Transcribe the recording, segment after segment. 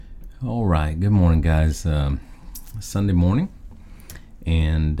All right, good morning, guys. Sunday morning,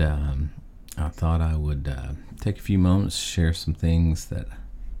 and I thought I would take a few moments to share some things that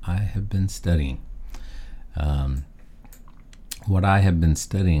I have been studying. What I have been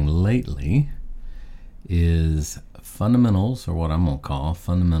studying lately is fundamentals, or what I'm going to call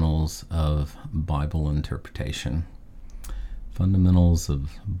fundamentals of Bible interpretation. Fundamentals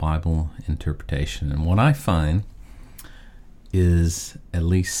of Bible interpretation. And what I find is at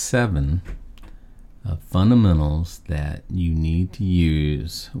least 7 fundamentals that you need to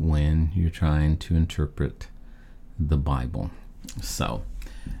use when you're trying to interpret the Bible. So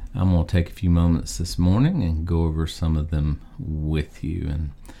I'm going to take a few moments this morning and go over some of them with you.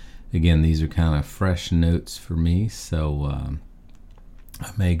 And again, these are kind of fresh notes for me, so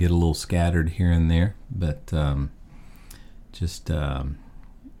I may get a little scattered here and there, but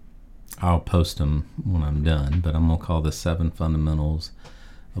I'll post them when I'm done, but I'm going to call the 7 fundamentals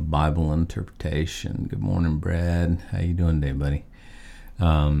of Bible interpretation. Good morning, Brad. How you doing today, buddy?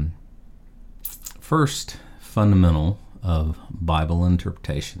 First fundamental of Bible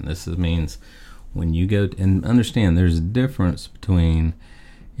interpretation. This means when you go and understand there's a difference between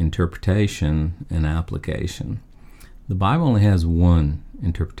interpretation and application. The Bible only has one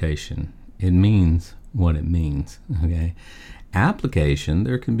interpretation. It means what it means, okay? Application,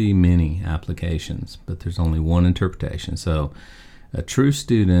 there can be many applications, but there's only one interpretation. So a true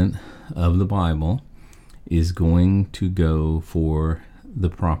student of the Bible is going to go for the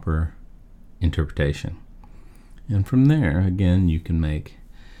proper interpretation. And from there, again, you can make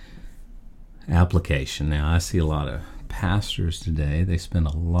application. Now, I see a lot of pastors today, they spend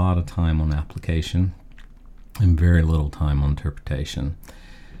a lot of time on application and very little time on interpretation.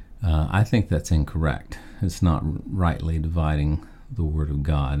 I think that's incorrect. It's not rightly dividing the Word of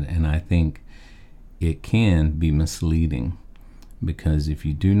God, and I think it can be misleading, because if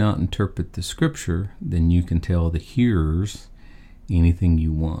you do not interpret the Scripture, then you can tell the hearers anything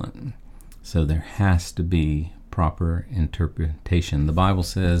you want. So there has to be proper interpretation. The Bible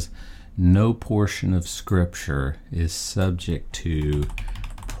says no portion of Scripture is subject to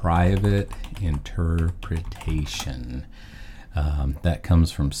private interpretation. That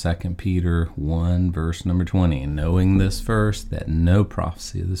comes from 2 Peter 1, verse number 20. Knowing this first, that no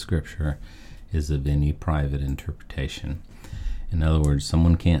prophecy of the Scripture is of any private interpretation. In other words,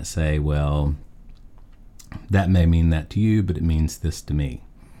 someone can't say, well, that may mean that to you, but it means this to me.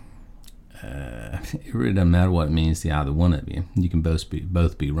 It really doesn't matter what it means to either one of you. You can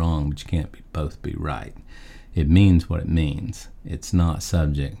both be wrong, but you can't both be right. It means what it means. It's not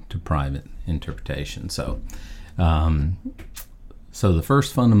subject to private interpretation. So the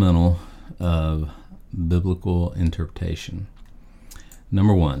first fundamental of biblical interpretation.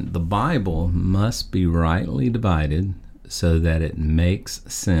 Number 1, the Bible must be rightly divided so that it makes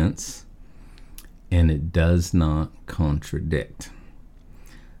sense and it does not contradict.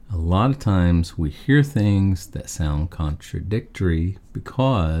 A lot of times we hear things that sound contradictory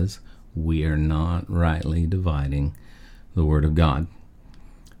because we are not rightly dividing the Word of God.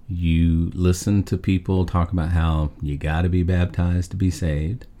 You listen to people talk about how you got to be baptized to be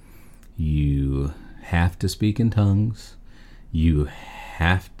saved. You have to speak in tongues. You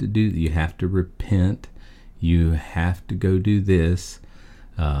have to repent. You have to go do this.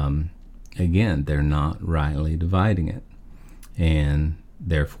 Again, they're not rightly dividing it. And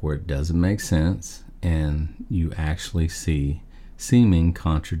therefore it doesn't make sense. And you actually see seeming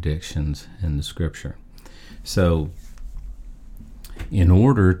contradictions in the Scripture. So in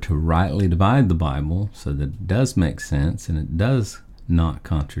order to rightly divide the Bible so that it does make sense and it does not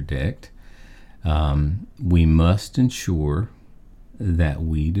contradict, we must ensure that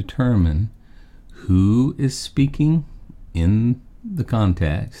we determine who is speaking in the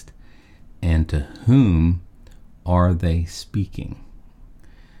context and to whom are they speaking.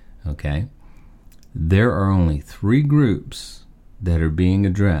 Okay? There are only 3 groups that are being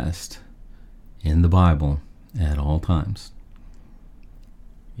addressed in the Bible at all times.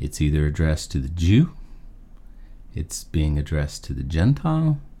 It's either addressed to the Jew, it's being addressed to the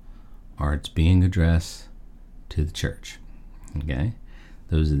Gentile, or it's being addressed to the church. Okay?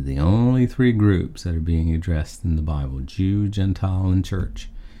 Those are the only 3 groups that are being addressed in the Bible: Jew, Gentile, and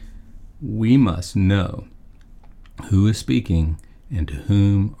church. We must know who is speaking and to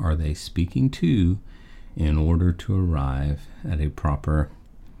whom are they speaking to in order to arrive at a proper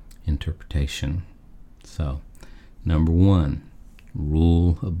interpretation. So, number 1,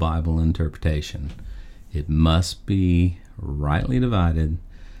 rule of Bible interpretation. It must be rightly divided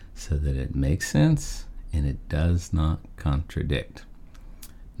so that it makes sense and it does not contradict.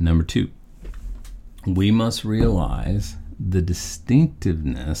 Number 2, we must realize the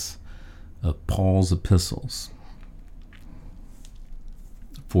distinctiveness of Paul's epistles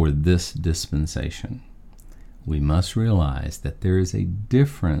for this dispensation, we must realize that there is a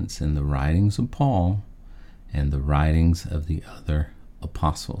difference in the writings of Paul and the writings of the other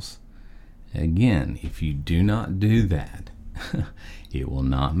apostles. Again, if you do not do that, it will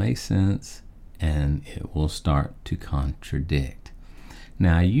not make sense and it will start to contradict.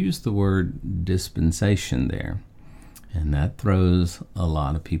 Now, I use the word dispensation there, and that throws a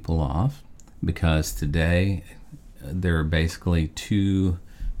lot of people off because today there are basically two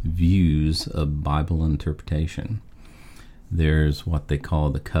views of Bible interpretation. There's what they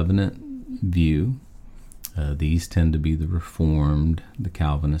call the covenant view. These tend to be the Reformed, the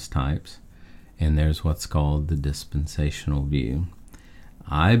Calvinist types. And there's what's called the dispensational view.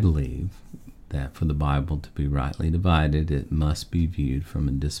 I believe that for the Bible to be rightly divided, it must be viewed from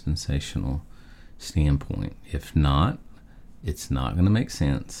a dispensational standpoint. If not, it's not going to make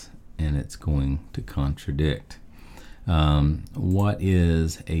sense and it's going to contradict. What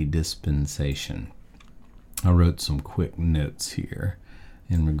is a dispensation? I wrote some quick notes here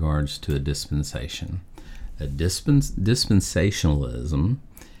in regards to a dispensation. A dispensationalism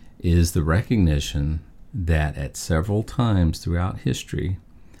is the recognition that at several times throughout history,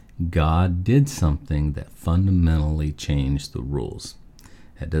 God did something that fundamentally changed the rules.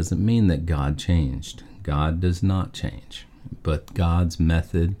 That doesn't mean that God changed. God does not change. But God's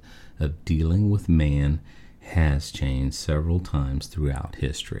method of dealing with man has changed several times throughout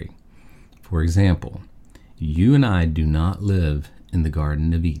history. For example, you and I do not live in the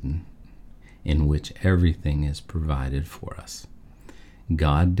Garden of Eden, in which everything is provided for us.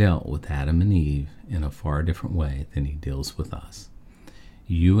 God dealt with Adam and Eve in a far different way than he deals with us.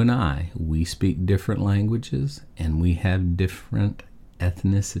 You and I, we speak different languages and we have different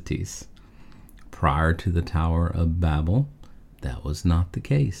ethnicities. Prior to the Tower of Babel, that was not the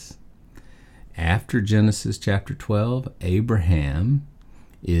case. After Genesis chapter 12, Abraham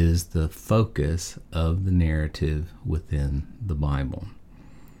is the focus of the narrative within the Bible.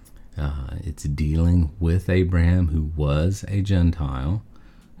 It's dealing with Abraham, who was a Gentile,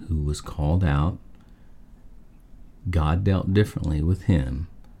 who was called out. God dealt differently with him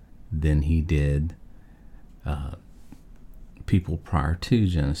than he did people prior to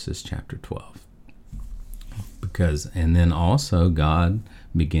Genesis chapter 12. And then also God,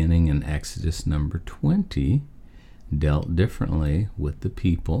 beginning in Exodus number 20, dealt differently with the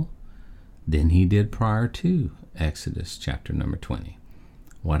people than he did prior to Exodus chapter number 20.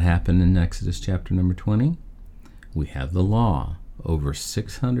 What happened in Exodus chapter number 20? We have the law. Over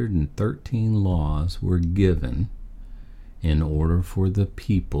 613 laws were given in order for the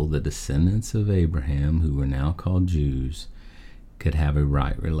people, the descendants of Abraham, who were now called Jews, could have a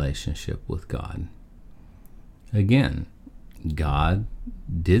right relationship with God. Again, God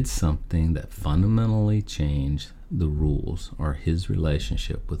did something that fundamentally changed the rules or his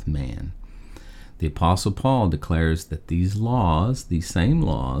relationship with man. The Apostle Paul declares that these laws, these same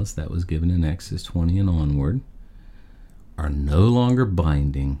laws that was given in Exodus 20 and onward, are no longer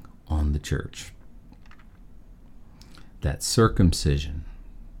binding on the church. That circumcision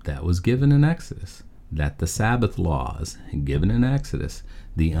that was given in Exodus, that the Sabbath laws given in Exodus,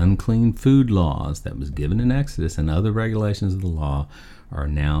 the unclean food laws that was given in Exodus, and other regulations of the law are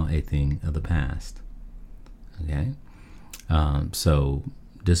now a thing of the past. Okay? So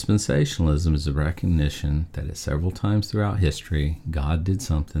dispensationalism is a recognition that at several times throughout history, God did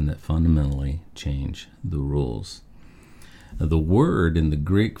something that fundamentally changed the rules. The word in the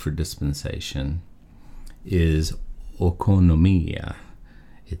Greek for dispensation is oikonomia.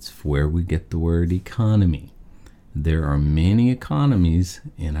 It's where we get the word economy. There are many economies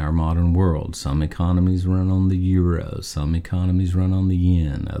in our modern world. Some economies run on the euro, some economies run on the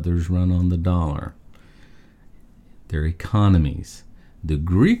yen, others run on the dollar. They're economies. The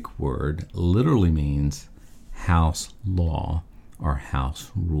Greek word literally means house law or house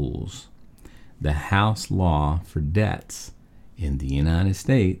rules. The house law for debts in the United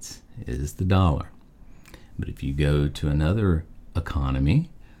States is the dollar. But if you go to another economy,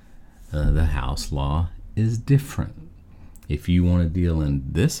 the house law is different. If you want to deal in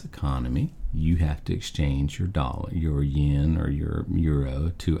this economy, you have to exchange your dollar, your yen or your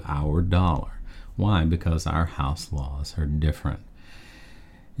euro to our dollar. Why? Because our house laws are different.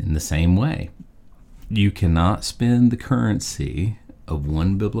 In the same way, you cannot spend the currency of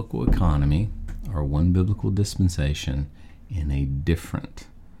one biblical economy or one biblical dispensation in a different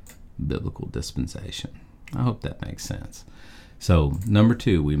biblical dispensation. I hope that makes sense. So, number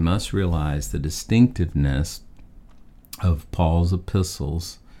 2, we must realize the distinctiveness of Paul's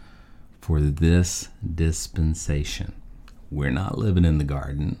epistles for this dispensation. We're not living in the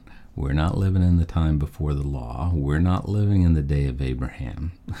garden. We're not living in the time before the law. We're not living in the day of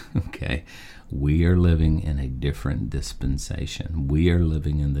Abraham. Okay? We are living in a different dispensation. We are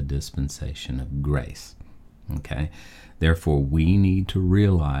living in the dispensation of grace. Okay? Therefore, we need to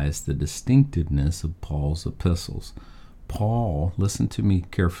realize the distinctiveness of Paul's epistles. Paul, listen to me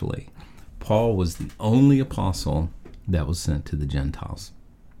carefully, Paul was the only apostle that was sent to the Gentiles.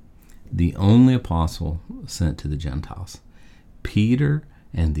 The only apostle sent to the Gentiles. Peter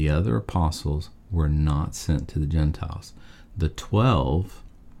and the other apostles were not sent to the Gentiles. The 12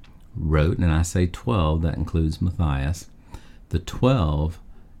 wrote, and I say 12, that includes Matthias. The 12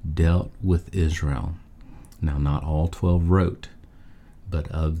 dealt with Israel. Now, not all 12 wrote, but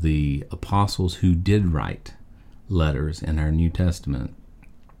of the apostles who did write letters in our New Testament,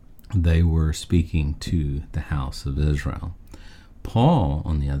 they were speaking to the house of Israel. Paul,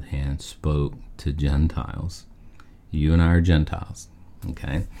 on the other hand, spoke to Gentiles. You and I are Gentiles.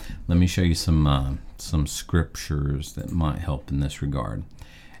 Okay, let me show you some scriptures that might help in this regard.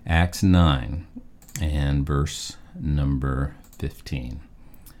 Acts 9 and verse number 15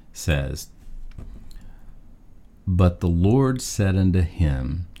 says, "But the Lord said unto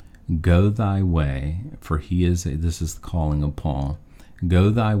him, Go thy way, for he is this is the calling of Paul. Go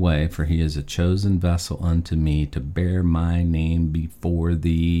thy way, for he is a chosen vessel unto me to bear my name before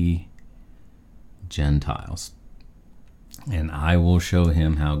the Gentiles. And I will show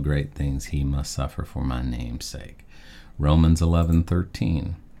him how great things he must suffer for my name's sake." Romans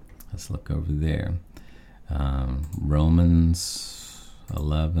 11:13. Let's look over there. Romans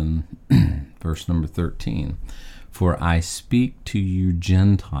 11, verse number 13. "For I speak to you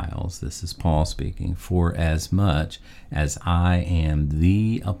Gentiles," this is Paul speaking, "for as much as I am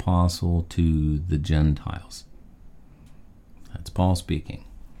the apostle to the Gentiles." That's Paul speaking.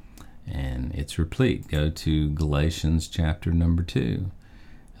 And it's replete. Go to Galatians chapter number 2.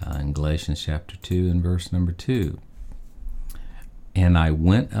 In Galatians chapter 2 and verse number 2. "And I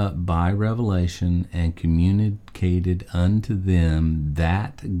went up by revelation and communicated unto them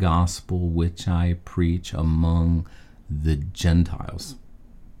that gospel which I preach among the Gentiles."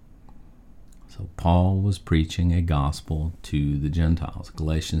 So Paul was preaching a gospel to the Gentiles.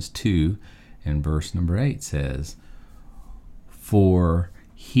 Galatians 2 and verse number 8 says, "For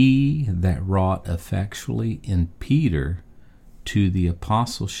he that wrought effectually in Peter to the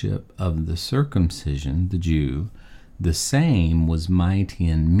apostleship of the circumcision, the Jew, the same was mighty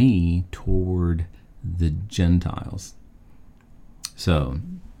in me toward the Gentiles." So,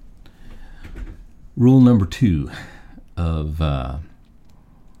 rule number 2 of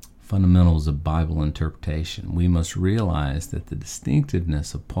fundamentals of Bible interpretation, we must realize that the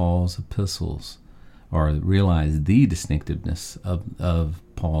distinctiveness of Paul's epistles, or realize the distinctiveness of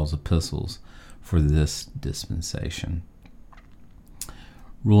Paul's epistles for this dispensation.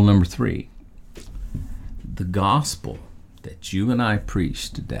 Rule number 3. The gospel that you and I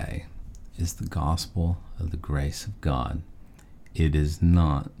preach today is the gospel of the grace of God. It is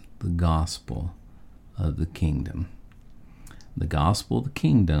not the gospel of the kingdom. The gospel of the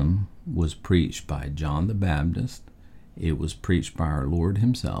kingdom was preached by John the Baptist. It was preached by our Lord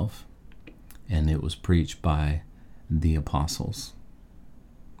himself. And it was preached by the apostles.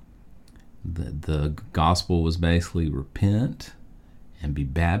 The gospel was basically repent and be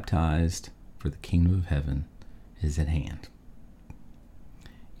baptized, for the kingdom of heaven is at hand.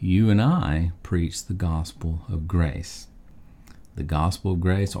 You and I preach the gospel of grace. The gospel of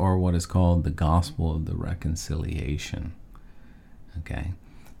grace, or what is called the gospel of the reconciliation. Okay?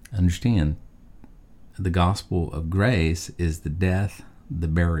 Understand, the gospel of grace is the death, the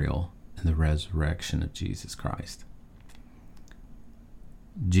burial, and the resurrection of Jesus Christ.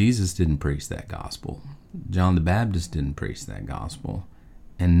 Jesus didn't preach that gospel. John the Baptist didn't preach that gospel.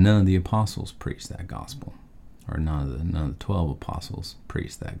 And none of the apostles preached that gospel. Or none of the 12 apostles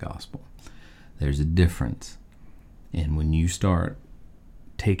preached that gospel. There's a difference. And when you start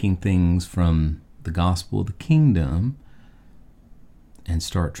taking things from the gospel of the kingdom and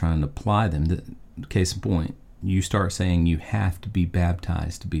start trying to apply them, case in point, you start saying you have to be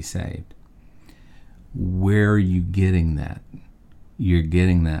baptized to be saved. Where are you getting that? You're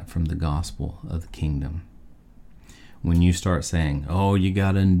getting that from the gospel of the kingdom. When you start saying, oh, you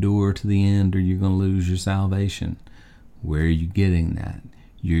got to endure to the end or you're going to lose your salvation, where are you getting that?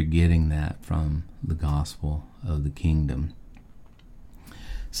 You're getting that from the gospel of the kingdom.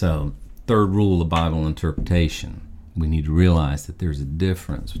 So, third rule of Bible interpretation. We need to realize that there's a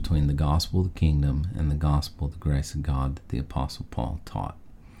difference between the gospel of the kingdom and the gospel of the grace of God that the Apostle Paul taught.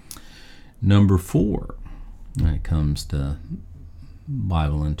 Number 4, when it comes to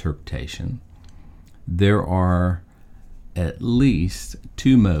Bible interpretation, there are at least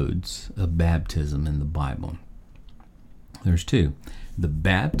two modes of baptism in the Bible. There's two. The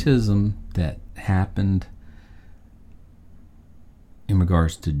baptism that happened in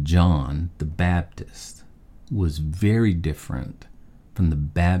regards to John the Baptist was very different from the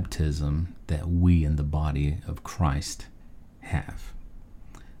baptism that we in the body of Christ have.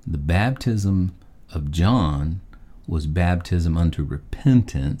 The baptism of John was baptism unto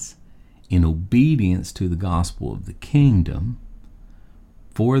repentance in obedience to the gospel of the kingdom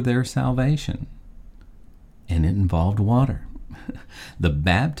for their salvation, and it involved water. The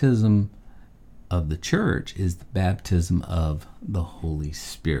baptism of the church is the baptism of the Holy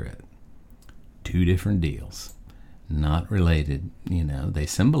Spirit. Two different deals, not related. They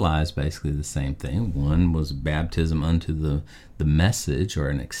symbolize basically the same thing. One was baptism unto the message or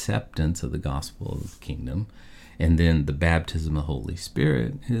an acceptance of the gospel of the kingdom, and then the baptism of the Holy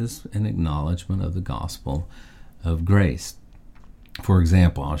Spirit is an acknowledgement of the gospel of grace. For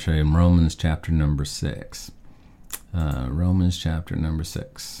example, I'll show you in Romans chapter number 6. Romans chapter number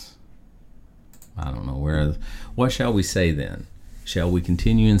 6. I don't know where. What shall we say then? Shall we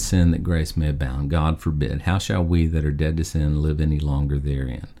continue in sin that grace may abound? God forbid. How shall we that are dead to sin live any longer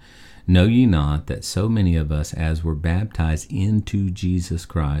therein? Know ye not that so many of us as were baptized into Jesus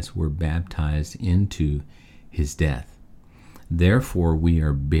Christ were baptized into his death? Therefore we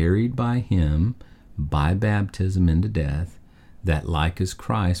are buried by him by baptism into death, that like as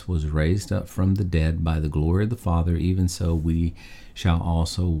Christ was raised up from the dead by the glory of the Father, even so we shall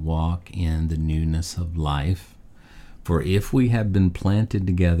also walk in the newness of life. For if we have been planted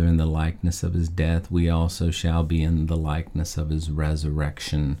together in the likeness of his death, we also shall be in the likeness of his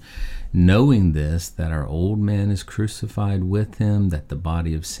resurrection. Knowing this, that our old man is crucified with him, that the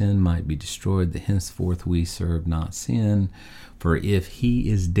body of sin might be destroyed, that henceforth we serve not sin. For if he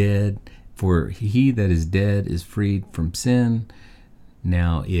is dead, for he that is dead is freed from sin.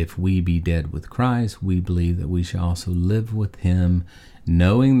 Now if we be dead with Christ, we believe that we shall also live with him,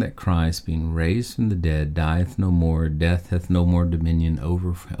 knowing that Christ, being raised from the dead, dieth no more, death hath no more dominion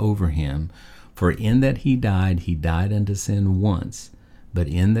over him. For in that he died unto sin once, but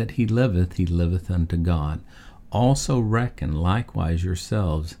in that he liveth unto God. Also reckon likewise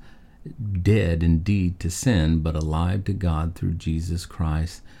yourselves dead indeed to sin, but alive to God through Jesus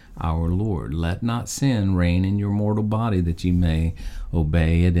Christ our Lord. Let not sin reign in your mortal body, that ye may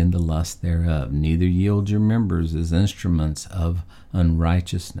obey it in the lust thereof. Neither yield your members as instruments of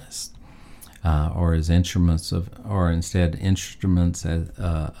unrighteousness, or instead instruments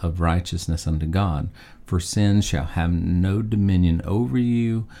of righteousness unto God. For sin shall have no dominion over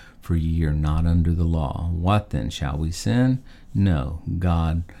you, for ye are not under the law. What then? Shall we sin? No,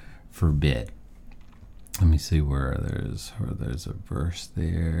 God forbid. Let me see where there's a verse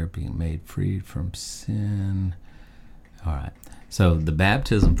there, being made free from sin. All right. So the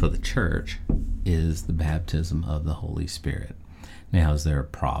baptism for the church is the baptism of the Holy Spirit. Now, is there a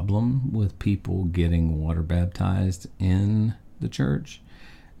problem with people getting water baptized in the church?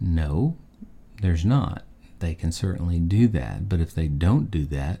 No, there's not. They can certainly do that, but if they don't do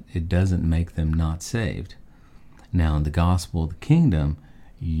that, it doesn't make them not saved. Now, in the gospel of the kingdom,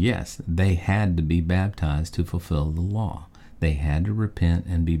 yes, they had to be baptized to fulfill the law. They had to repent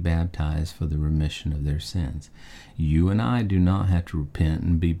and be baptized for the remission of their sins. You and I do not have to repent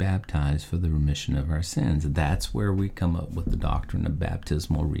and be baptized for the remission of our sins. That's where we come up with the doctrine of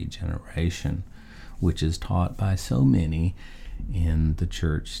baptismal regeneration, which is taught by so many in the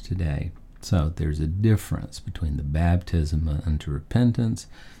church today. So there's a difference between the baptism unto repentance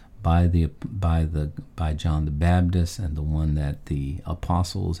by John the Baptist and the one that the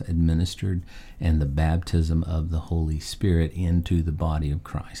apostles administered, and the baptism of the Holy Spirit into the body of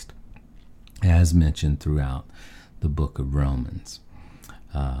Christ, as mentioned throughout the book of Romans.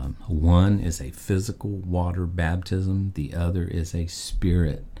 One is a physical water baptism, the other is a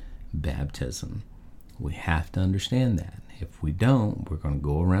spirit baptism. We have to understand that. If we don't, we're going to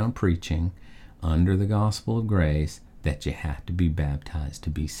go around preaching under the gospel of grace that you have to be baptized to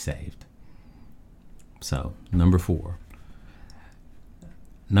be saved. So, number 4.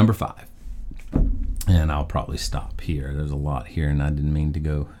 Number 5. And I'll probably stop here. There's a lot here, and I didn't mean to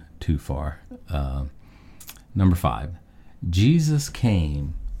go too far. Number 5. Jesus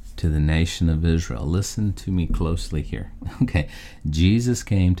came to the nation of Israel. Listen to me closely here. Okay. Jesus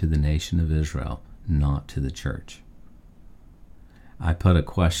came to the nation of Israel, not to the church. I put a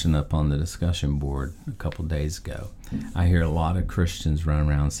question up on the discussion board a couple days ago. I hear a lot of Christians run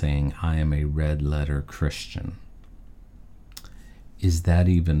around saying, I am a red letter Christian. Is that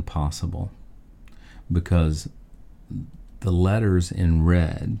even possible? Because the letters in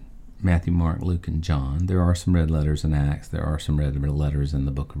red Matthew, Mark, Luke, and John. There are some red letters in Acts. There are some red letters in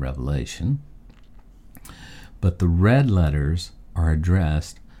the book of Revelation. But the red letters are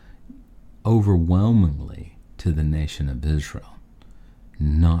addressed overwhelmingly to the nation of Israel,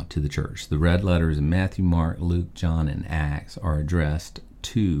 not to the church. The red letters in Matthew, Mark, Luke, John, and Acts are addressed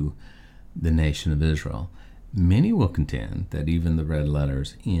to the nation of Israel. Many will contend that even the red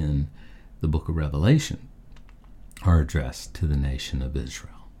letters in the book of Revelation are addressed to the nation of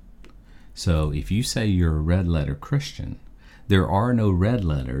Israel. So if you say you're a red letter Christian, there are no red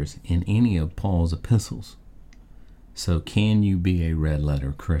letters in any of Paul's epistles. So can you be a red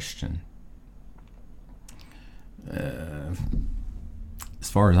letter Christian? As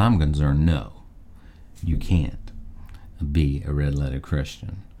far as I'm concerned, no. You can't be a red letter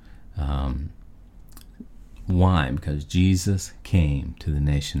Christian. Why? Because Jesus came to the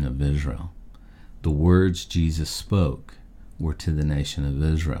nation of Israel. The words Jesus spoke were to the nation of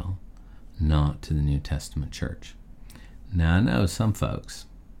Israel, not to the New Testament church. Now, I know some folks,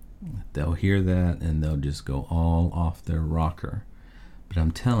 they'll hear that and they'll just go all off their rocker. But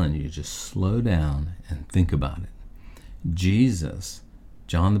I'm telling you, just slow down and think about it. Jesus,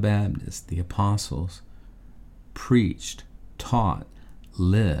 John the Baptist, the apostles, preached, taught,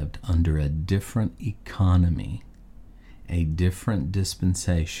 lived under a different economy, a different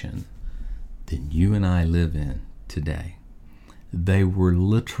dispensation than you and I live in today. They were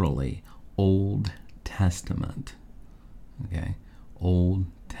literally Old Testament. Okay? Old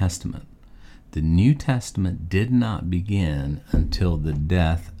Testament. The New Testament did not begin until the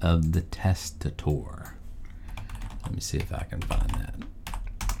death of the testator. Let me see if I can find that.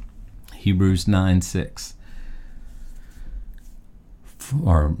 Hebrews 9:6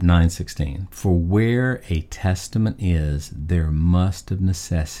 or 9:16. For where a testament is, there must of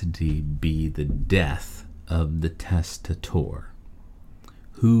necessity be the death of the testator.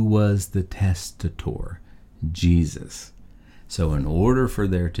 Who was the testator? Jesus. So in order for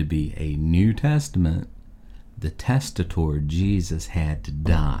there to be a New Testament, the testator, Jesus, had to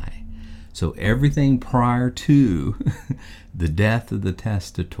die. So everything prior to the death of the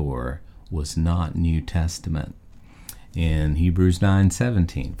testator was not New Testament. In Hebrews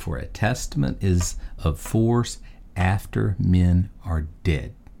 9:17, for a testament is of force after men are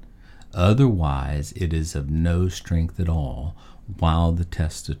dead. Otherwise it is of no strength at all while the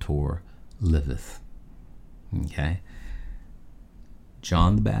testator liveth. Okay?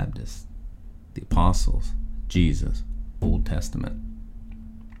 John the Baptist, the apostles, Jesus, Old Testament,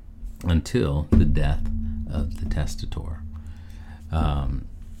 until the death of the testator.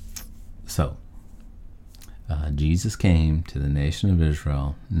 Jesus came to the nation of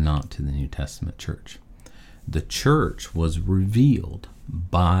Israel, not to the New Testament church. The church was revealed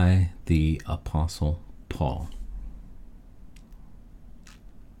by the Apostle Paul.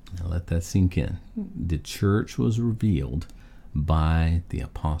 Now let that sink in. The church was revealed by the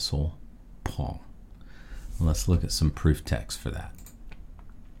Apostle Paul. Let's look at some proof text for that.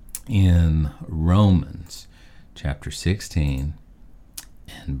 In Romans chapter 16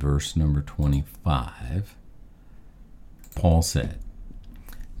 and verse number 25, Paul said,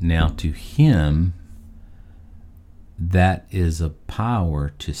 now to him that is of power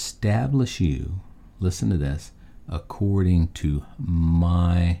to establish you, listen to this, according to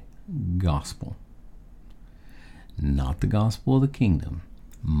my gospel. Not the gospel of the kingdom,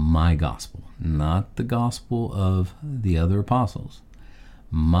 my gospel. Not the gospel of the other apostles.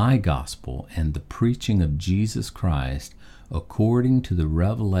 My gospel and the preaching of Jesus Christ according to the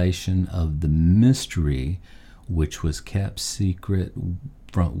revelation of the mystery which was kept secret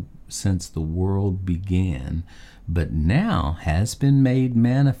since the world began, but now has been made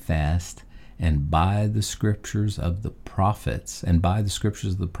manifest, and by the scriptures of the prophets,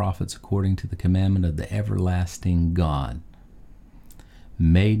 according to the commandment of the everlasting God,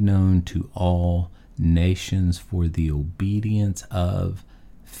 made known to all nations for the obedience of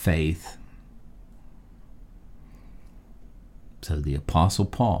faith. So the Apostle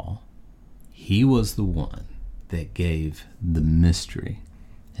Paul, he was the one that gave the mystery,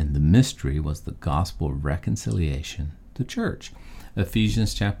 and the mystery was the gospel of reconciliation to church.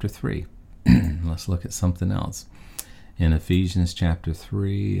 Ephesians chapter 3. Let's look at something else. In Ephesians chapter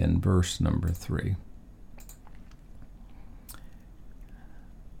 3 and verse number 3.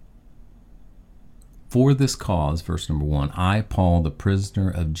 For this cause, verse number 1, I, Paul, the prisoner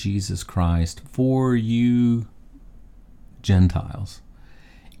of Jesus Christ, for you Gentiles,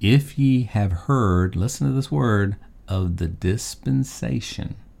 if ye have heard, listen to this word, of the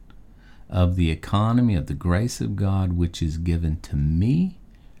dispensation of the economy of the grace of God, which is given to me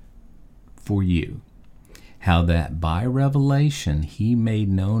for you, how that by revelation he made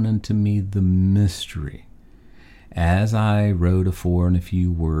known unto me the mystery, as I wrote afore in a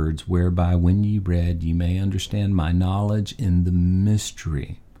few words, whereby when ye read ye may understand my knowledge in the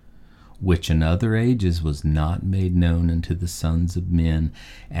mystery, which in other ages was not made known unto the sons of men,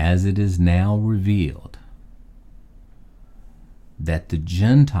 as it is now revealed, that the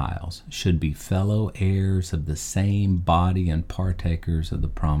Gentiles should be fellow heirs of the same body and partakers of the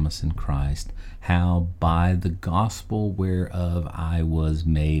promise in Christ, how by the gospel whereof I was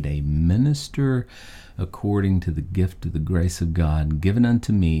made a minister according to the gift of the grace of God given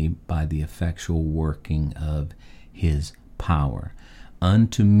unto me by the effectual working of his power.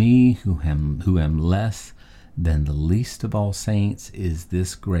 Unto me who am less than the least of all saints is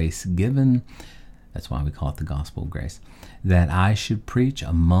this grace given, that's why we call it the gospel of grace, that I should preach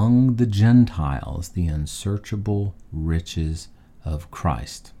among the Gentiles the unsearchable riches of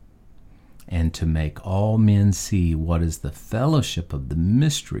Christ, and to make all men see what is the fellowship of the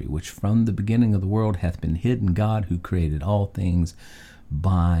mystery which from the beginning of the world hath been hid in God, who created all things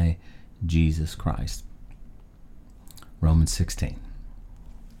by Jesus Christ. Romans 16.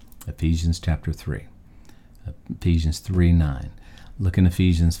 Ephesians chapter 3. Ephesians 3:9. Look in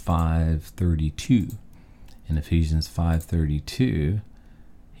Ephesians 5:32. In Ephesians 5:32,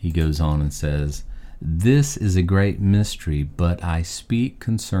 he goes on and says, "This is a great mystery, but I speak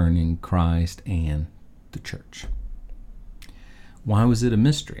concerning Christ and the church." Why was it a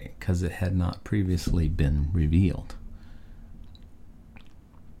mystery? Because it had not previously been revealed.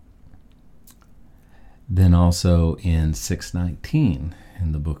 Then also in 6:19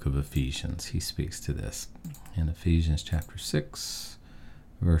 in the book of Ephesians, he speaks to this. In Ephesians chapter 6,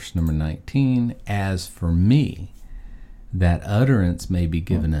 verse number 19, "As for me, that utterance may be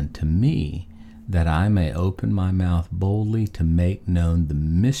given unto me, that I may open my mouth boldly to make known the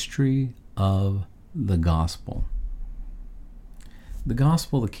mystery of the gospel." The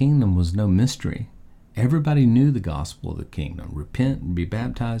gospel of the kingdom was no mystery. Everybody knew the gospel of the kingdom. Repent and be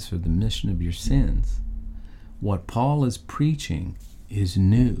baptized for the remission of your sins. What Paul is preaching is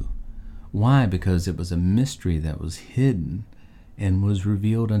new. Why? Because it was a mystery that was hidden and was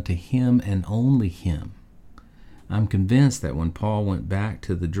revealed unto him and only him. I'm convinced that when Paul went back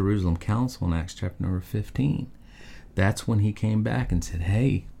to the Jerusalem Council in Acts chapter number 15, that's when he came back and said,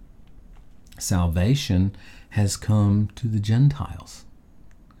 hey, salvation has come to the Gentiles.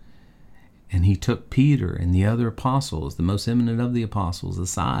 And he took Peter and the other apostles, the most eminent of the apostles,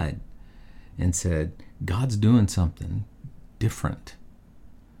 aside and said, God's doing something different.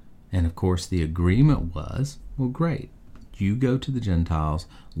 And of course the agreement was, well, great. You go to the Gentiles,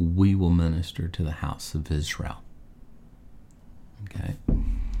 we will minister to the house of Israel. Okay?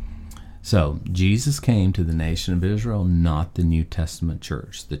 So, Jesus came to the nation of Israel, not the New Testament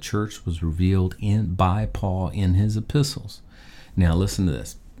church. The church was revealed by Paul in his epistles. Now, listen to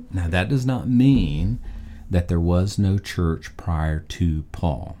this. Now, that does not mean that there was no church prior to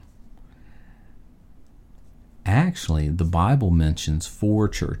Paul. Actually, the Bible mentions 4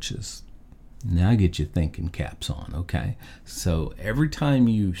 churches. Now I get you thinking caps on, okay? So every time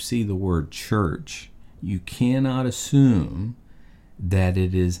you see the word church, you cannot assume that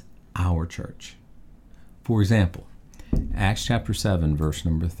it is our church. For example, Acts chapter 7, verse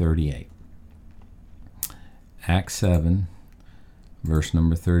number 38. Acts 7, verse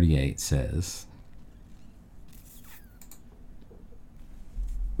number 38 says,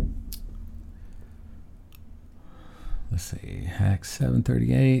 let's see, Acts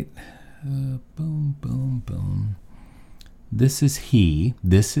 7:38. Boom, boom, boom. This is he.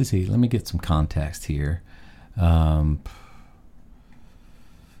 Let me get some context here.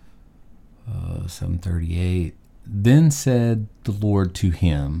 7:38. Then said the Lord to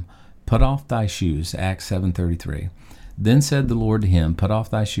him, put off thy shoes. Acts 7:33. Then said the Lord to him, put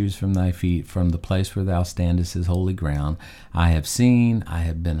off thy shoes from thy feet, from the place where thou standest is holy ground. I have seen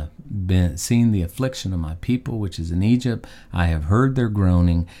the affliction of my people which is in Egypt. I have heard their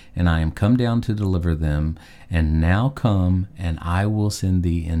groaning, and I am come down to deliver them. And now come, and I will send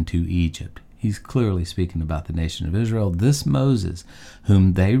thee into Egypt. He's clearly speaking about the nation of Israel. This Moses,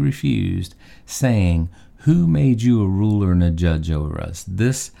 whom they refused, saying, who made you a ruler and a judge over us?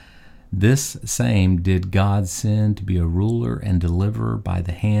 This same did God send to be a ruler and deliverer by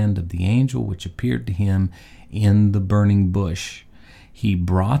the hand of the angel which appeared to him in the burning bush. He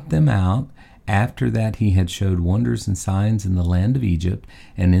brought them out. After that he had showed wonders and signs in the land of Egypt,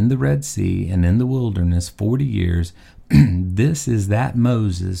 and in the Red Sea, and in the wilderness 40 years. This is that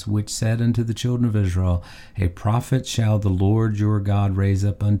Moses which said unto the children of Israel, a prophet shall the Lord your God raise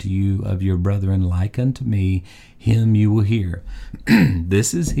up unto you of your brethren like unto me, him you will hear.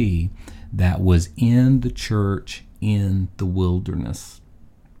 This is he that was in the church in the wilderness,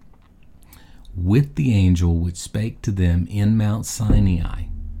 with the angel which spake to them in Mount Sinai.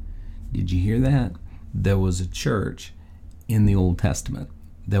 Did you hear that? There was a church in the Old Testament.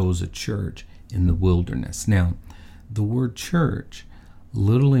 There was a church in the wilderness. Now, the word church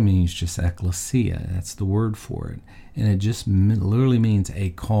literally means just ecclesia. That's the word for it. And it just literally means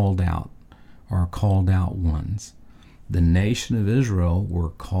a called out, or called out ones. The nation of Israel were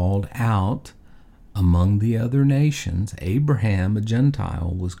called out among the other nations. Abraham, a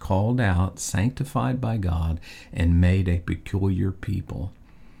Gentile, was called out, sanctified by God, and made a peculiar people.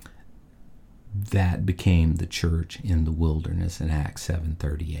 That became the church in the wilderness in Acts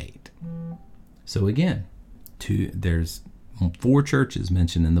 7:38. So again, there's 4 churches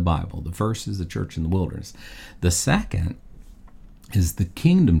mentioned in the Bible. The first is the church in the wilderness. The second is the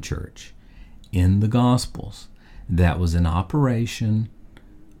kingdom church in the Gospels that was in operation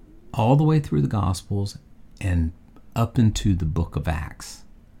all the way through the Gospels and up into the book of Acts.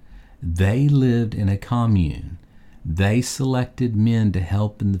 They lived in a commune. They selected men to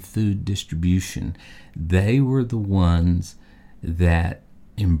help in the food distribution. They were the ones that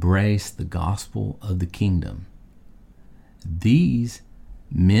embraced the gospel of the kingdom. These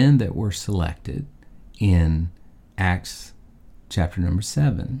men that were selected in Acts chapter number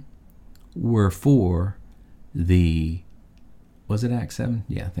 7 were for was it Acts 7?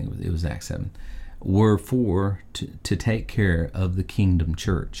 Yeah, I think it was Acts 7. Were for to take care of the kingdom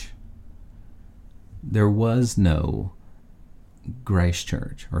church. There was no Grace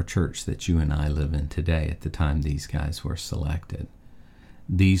Church or church that you and I live in today at the time these guys were selected.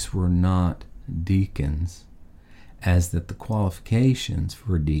 These were not deacons, as that the qualifications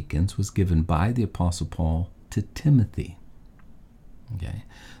for deacons was given by the Apostle Paul to Timothy. Okay.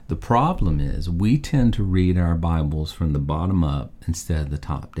 The problem is we tend to read our Bibles from the bottom up instead of the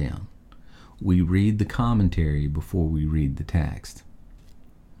top down. We read the commentary before we read the text.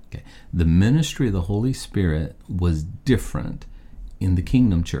 Okay. The ministry of the Holy Spirit was different in the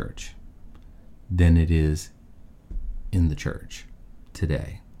kingdom church than it is in the church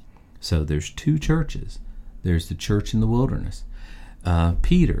today. So there's 2 churches. There's the church in the wilderness.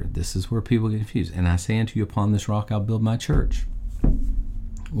 Peter, this is where people get confused. And I say unto you, upon this rock I'll build my church.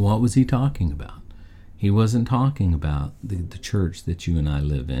 What was he talking about? He wasn't talking about the church that you and I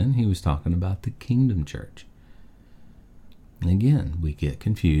live in. He was talking about the kingdom church. Again, we get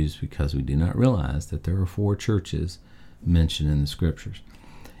confused because we do not realize that there are 4 churches mentioned in the scriptures.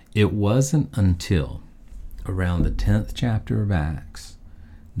 It wasn't until around the 10th chapter of Acts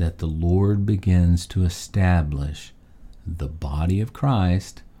that the Lord begins to establish the body of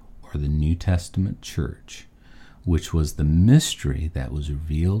Christ, or the New Testament church, which was the mystery that was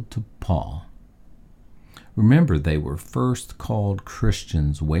revealed to Paul. Remember, they were first called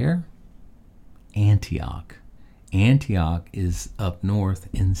Christians where? Antioch. Antioch is up north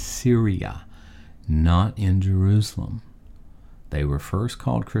in Syria, not in Jerusalem. They were first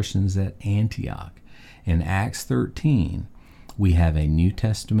called Christians at Antioch. In Acts 13, we have a New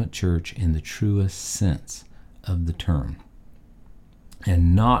Testament church in the truest sense of the term.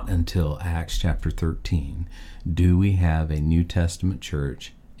 And not until Acts chapter 13 do we have a New Testament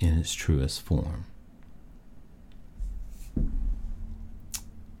church in its truest form.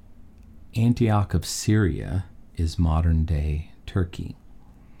 Antioch of Syria is modern-day Turkey.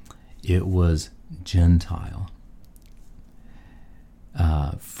 It was Gentile.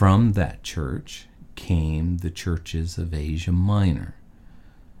 From that church came the churches of Asia Minor.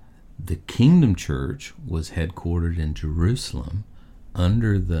 The Kingdom Church was headquartered in Jerusalem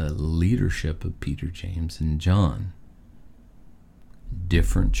under the leadership of Peter, James, and John.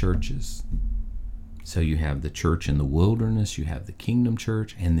 Different churches. So you have the church in the wilderness, you have the Kingdom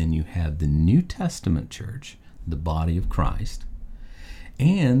Church, and then you have the New Testament church, the body of Christ.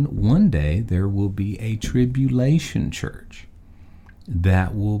 And one day there will be a tribulation church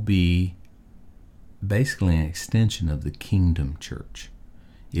that will be basically an extension of the Kingdom Church.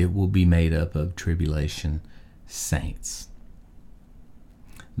 It will be made up of tribulation saints.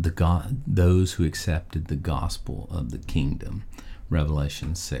 Those who accepted the gospel of the kingdom.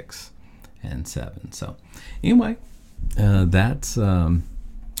 Revelation 6 and 7. So anyway, that's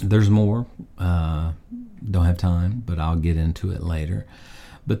there's more. Don't have time, but I'll get into it later.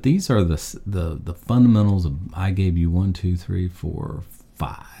 But these are the fundamentals of, I gave you 1, 2, 3, 4,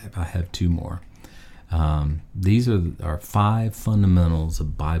 5. I have 2 more. These are our 5 fundamentals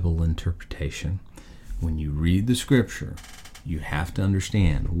of Bible interpretation. When you read the scripture, you have to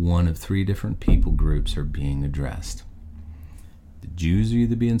understand one of 3 different people groups are being addressed. The Jews are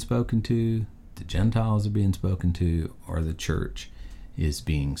either being spoken to, the Gentiles are being spoken to, or the church is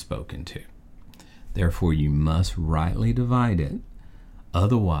being spoken to. Therefore, you must rightly divide it.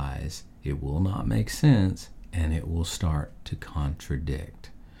 Otherwise, it will not make sense and it will start to contradict.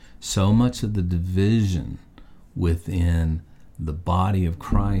 So much of the division within the body of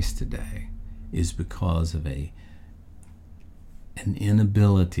Christ today is because of an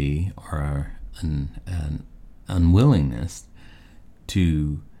inability or an unwillingness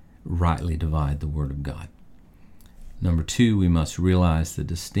to rightly divide the Word of God. Number 2, we must realize the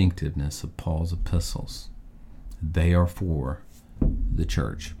distinctiveness of Paul's epistles. They are for the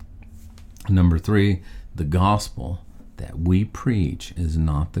church. Number 3, the gospel that we preach is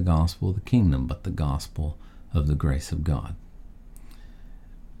not the gospel of the kingdom, but the gospel of the grace of God.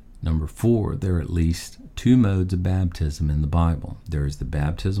 Number 4, there are at least 2 modes of baptism in the Bible. There is the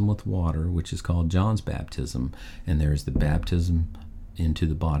baptism with water, which is called John's baptism, and there is the baptism into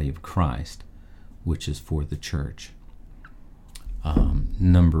the body of Christ, which is for the church.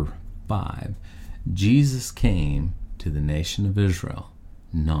 Number 5, Jesus came to the nation of Israel,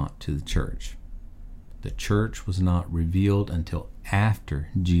 not to the church. The church was not revealed until after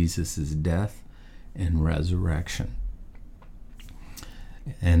Jesus' death and resurrection.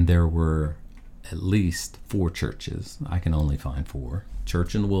 And there were at least 4 churches. I can only find 4.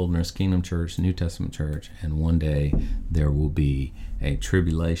 Church in the Wilderness, Kingdom Church, New Testament Church, and one day there will be a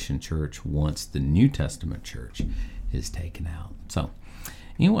tribulation church once the New Testament church is taken out. So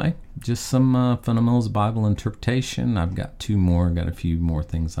anyway, just some fundamentals of Bible interpretation. I've got 2 more. Got a few more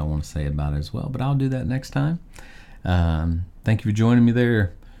things I want to say about it as well, but I'll do that next time. Thank you for joining me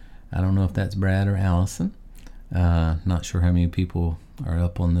there. I don't know if that's Brad or Allison. Not sure how many people are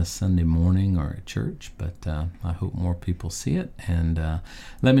up on this Sunday morning or at church, but I hope more people see it, and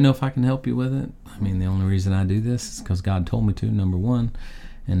let me know if I can help you with it. I mean, the only reason I do this is because God told me to, number 1,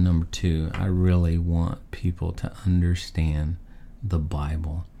 and number 2, I really want people to understand the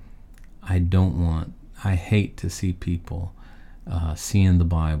Bible. I hate to see people seeing the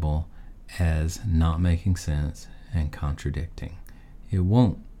Bible as not making sense and contradicting. It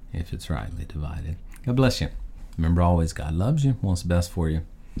won't if it's rightly divided. God bless you. Remember always, God loves you, wants the best for you,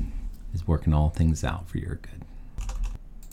 is working all things out for your good.